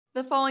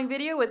The following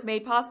video was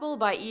made possible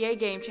by EA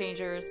Game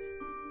Changers.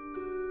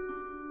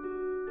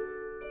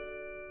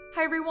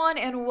 Hi everyone,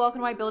 and welcome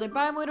to my build and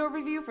buy mode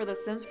overview for The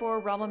Sims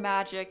 4 Realm of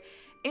Magic.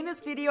 In this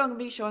video, I'm going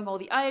to be showing all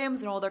the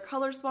items and all their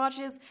color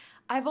swatches.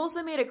 I've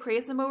also made a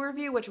Create Sim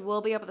overview, which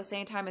will be up at the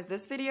same time as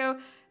this video,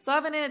 so I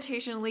have an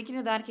annotation linking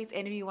to that in case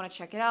any of you want to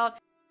check it out.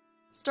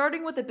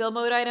 Starting with the build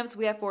mode items,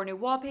 we have 4 new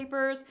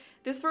wallpapers.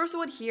 This first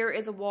one here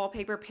is a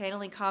wallpaper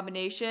paneling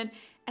combination,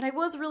 and I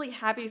was really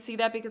happy to see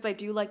that because I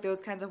do like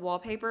those kinds of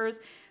wallpapers.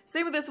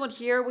 Same with this one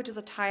here, which is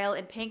a tile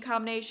and paint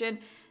combination.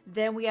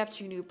 Then we have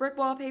 2 new brick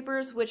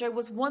wallpapers, which I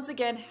was once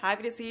again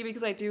happy to see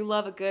because I do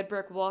love a good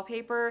brick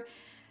wallpaper.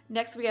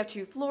 Next we have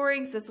 2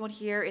 floorings. This one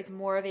here is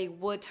more of a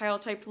wood tile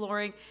type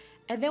flooring.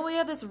 And then we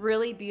have this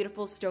really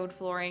beautiful stone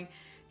flooring.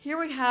 Here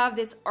we have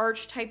this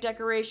arch type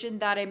decoration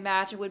that I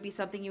imagine would be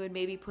something you would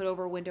maybe put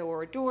over a window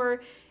or a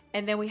door.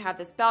 And then we have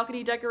this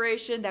balcony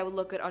decoration that would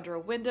look good under a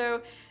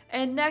window.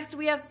 And next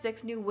we have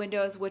 6 new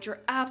windows, which are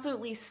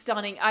absolutely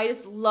stunning. I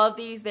just love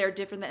these. They're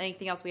different than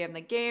anything else we have in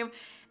the game.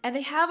 And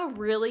they have a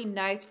really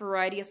nice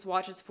variety of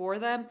swatches for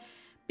them,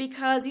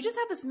 because you just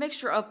have this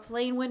mixture of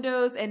plain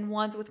windows and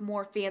ones with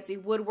more fancy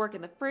woodwork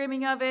in the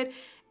framing of it.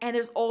 And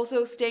there's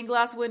also stained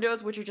glass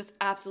windows, which are just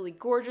absolutely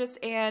gorgeous.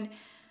 And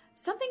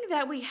something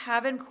that we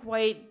haven't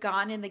quite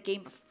gotten in the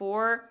game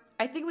before,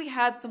 I think we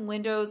had some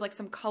windows, like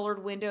some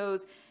colored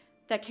windows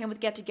that came with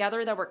Get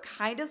Together that were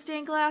kind of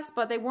stained glass,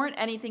 but they weren't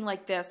anything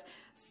like this.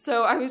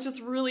 So I was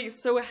just really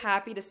so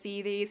happy to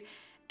see these.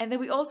 And then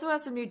we also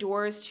have some new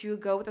doors to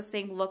go with the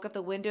same look of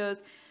the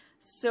windows.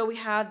 So we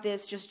have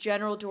this just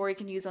general door you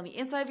can use on the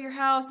inside of your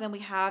house. Then we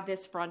have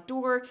this front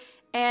door.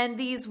 And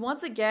these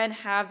once again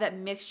have that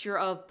mixture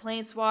of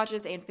plain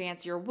swatches and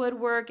fancier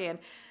woodwork and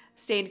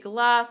stained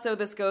glass. So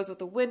this goes with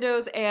the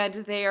windows, and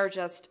they are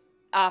just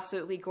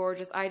absolutely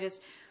gorgeous. I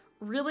just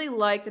really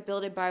like the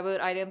build and buy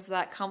mode items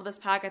that come with this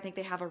pack. I think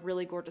they have a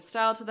really gorgeous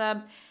style to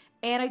them.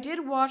 And I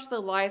did watch the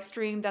live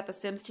stream that the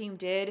Sims team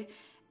did,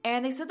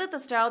 and they said that the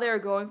style they were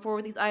going for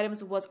with these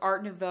items was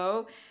Art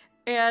Nouveau.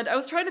 And I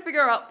was trying to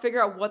figure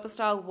out what the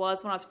style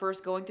was when I was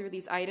first going through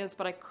these items,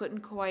 but I couldn't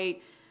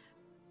quite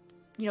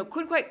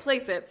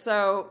place it.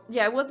 So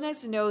yeah, it was nice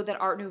to know that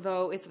Art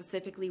Nouveau is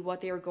specifically what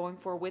they were going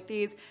for with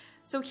these.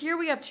 So here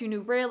we have 2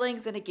 new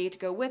railings and a gate to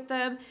go with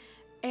them.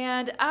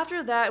 And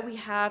after that, we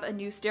have a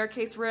new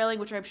staircase railing,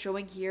 which I'm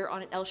showing here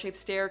on an L-shaped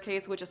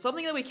staircase, which is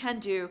something that we can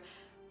do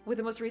with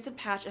the most recent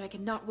patch, and I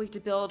cannot wait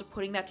to build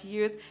putting that to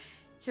use.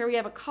 Here we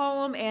have a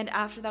column, and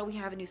after that we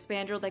have a new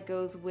spandrel that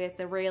goes with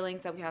the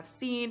railings that we have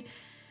seen.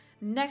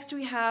 Next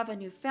we have a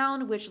new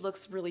fountain, which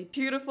looks really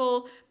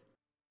beautiful.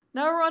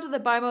 Now we're on to the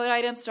buy mode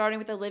items, starting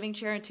with a living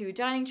chair and 2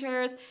 dining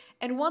chairs.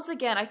 And once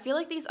again, I feel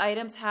like these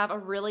items have a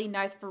really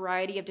nice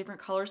variety of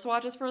different color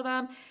swatches for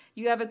them.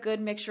 You have a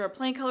good mixture of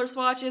plain color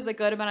swatches, a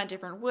good amount of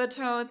different wood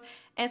tones,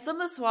 and some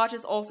of the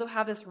swatches also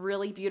have this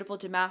really beautiful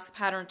damask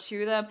pattern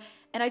to them.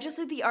 And I just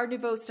think the Art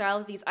Nouveau style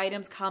of these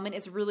items come in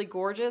is really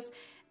gorgeous.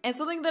 And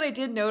something that I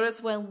did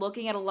notice when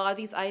looking at a lot of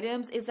these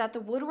items is that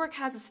the woodwork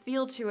has this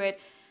feel to it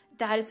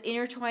that is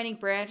intertwining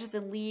branches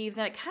and leaves,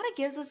 and it kind of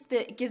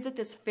gives it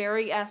this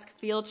fairy-esque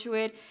feel to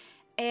it,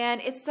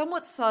 and it's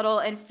somewhat subtle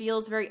and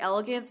feels very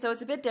elegant. So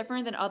it's a bit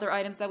different than other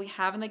items that we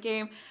have in the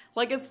game.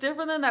 Like, it's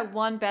different than that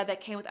one bed that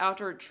came with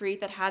Outdoor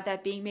Retreat that had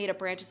that being made of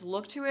branches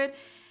look to it.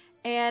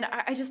 And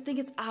I just think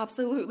it's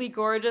absolutely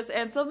gorgeous.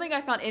 And something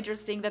I found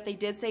interesting that they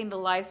did say in the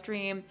live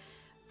stream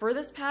for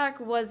this pack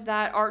was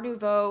that Art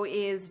Nouveau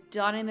is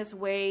done in this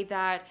way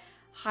that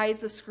hides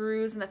the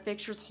screws and the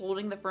fixtures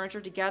holding the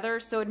furniture together,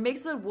 so it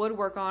makes the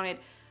woodwork on it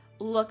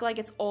look like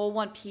it's all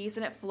one piece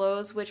and it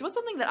flows, which was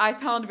something that I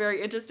found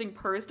very interesting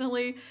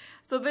personally.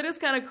 So that is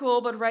kind of cool.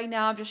 But right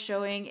now I'm just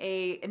showing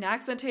an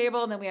accent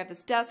table, and then we have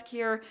this desk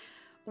here,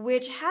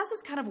 which has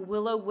this kind of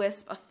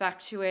will-o-wisp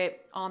effect to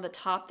it on the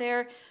top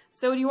there.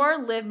 So when you are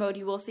in live mode,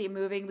 you will see it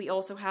moving. We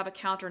also have a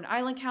counter, an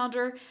island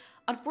counter.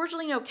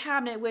 Unfortunately, no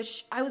cabinet,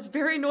 which I was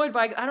very annoyed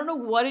by. I don't know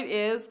what it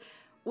is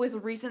with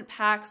recent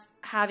packs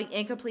having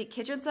incomplete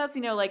kitchen sets,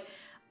 like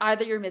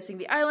either you're missing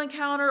the island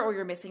counter or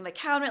you're missing the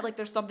cabinet, like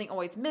there's something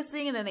always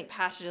missing, and then they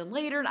patch it in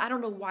later, and I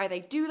don't know why they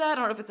do that. I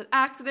don't know if it's an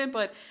accident,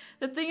 but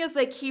the thing is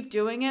they keep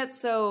doing it,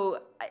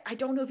 so I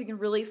don't know if you can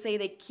really say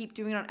they keep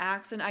doing it on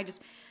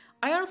accident.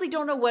 I honestly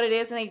don't know what it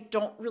is, and I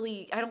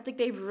don't think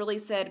they've really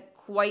said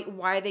quite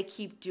why they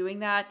keep doing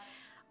that.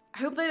 I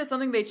hope that is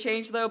something they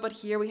change though. But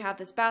here we have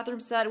this bathroom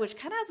set, which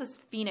kind of has this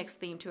phoenix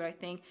theme to it, I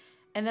think.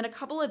 And then a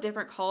couple of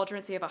different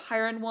cauldrons. So you have a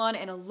higher end one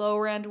and a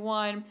lower end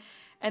one.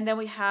 And then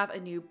we have a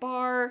new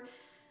bar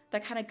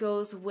that kind of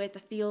goes with the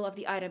feel of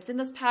the items in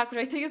this pack, which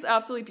I think is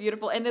absolutely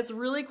beautiful. And this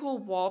really cool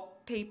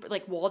wallpaper,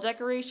 like wall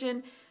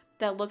decoration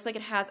that looks like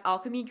it has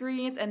alchemy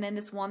ingredients. And then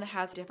this one that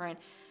has different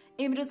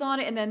images on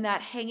it. And then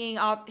that hanging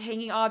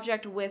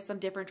object with some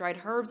different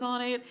dried herbs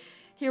on it.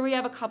 Here we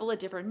have a couple of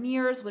different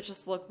mirrors, which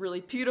just look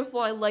really beautiful.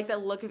 I like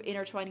that look of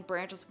intertwining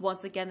branches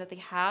once again that they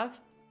have.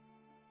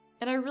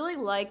 And I really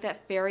like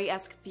that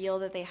fairy-esque feel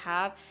that they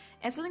have.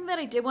 And something that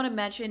I did want to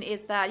mention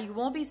is that you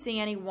won't be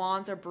seeing any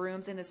wands or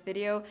brooms in this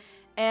video.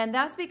 and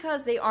that's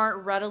because they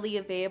aren't readily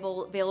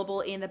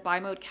available in the buy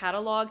mode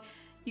catalog.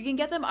 You can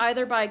get them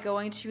either by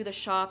going to the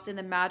shops in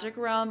the Magic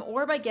realm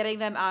or by getting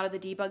them out of the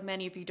debug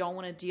menu if you don't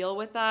want to deal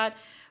with that.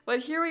 But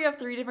here we have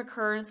 3 different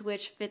currents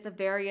which fit the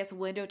various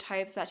window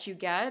types that you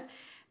get.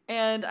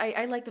 And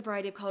I like the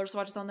variety of color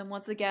swatches on them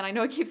once again. I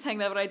know I keep saying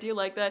that, but I do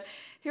like that.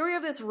 Here we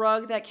have this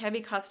rug that can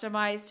be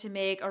customized to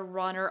make a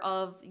runner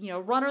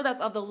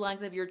that's of the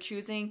length of your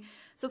choosing.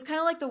 So it's kind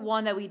of like the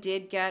one that we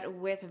did get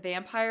with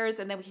vampires.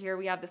 And then here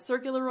we have the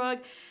circular rug.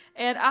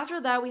 And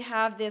after that, we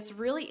have this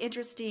really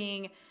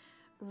interesting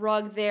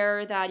rug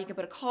there that you can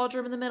put a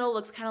cauldron in the middle. It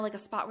looks kind of like a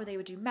spot where they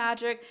would do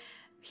magic.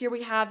 Here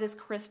we have this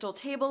crystal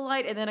table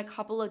light and then a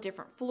couple of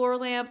different floor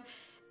lamps.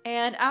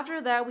 And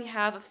after that, we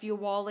have a few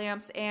wall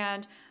lamps,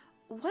 and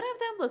one of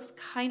them looks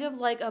kind of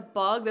like a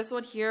bug, this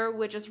one here,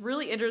 which is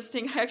really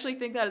interesting. I actually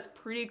think that is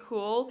pretty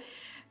cool.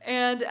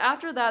 And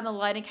after that, in the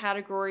lighting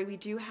category, we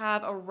do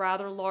have a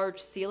rather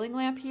large ceiling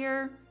lamp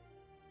here.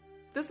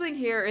 This thing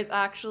here is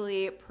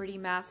actually pretty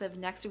massive.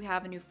 Next, we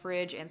have a new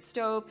fridge and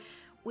stove,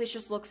 which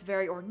just looks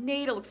very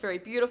ornate. It looks very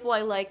beautiful.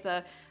 I like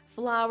the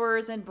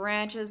flowers and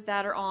branches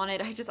that are on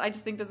it. I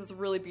just think this is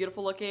really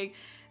beautiful looking.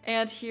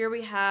 And here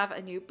we have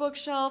a new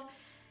bookshelf.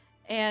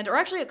 Or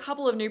actually a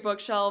couple of new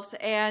bookshelves,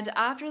 and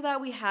after that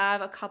we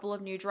have a couple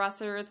of new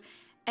dressers.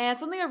 And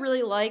something I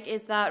really like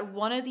is that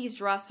one of these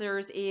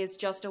dressers is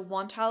just a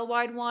 1 tile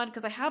wide one,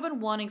 because I have been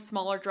wanting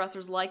smaller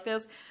dressers like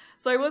this,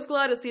 so I was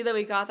glad to see that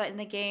we got that in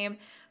the game.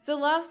 So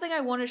the last thing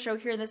I want to show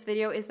here in this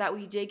video is that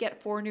we did get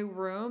 4 new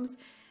rooms,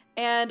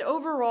 and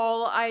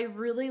overall I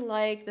really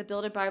like the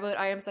Build It Buy Mode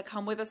items that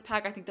come with this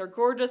pack. I think they're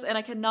gorgeous and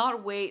I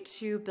cannot wait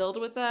to build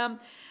with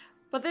them.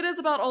 But that is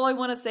about all I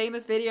want to say in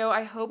this video.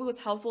 I hope it was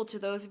helpful to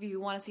those of you who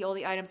want to see all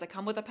the items that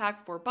come with the pack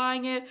before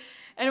buying it.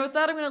 And with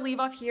that, I'm going to leave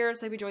off here,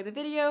 so if you enjoyed the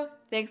video,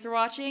 thanks for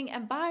watching,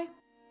 and bye!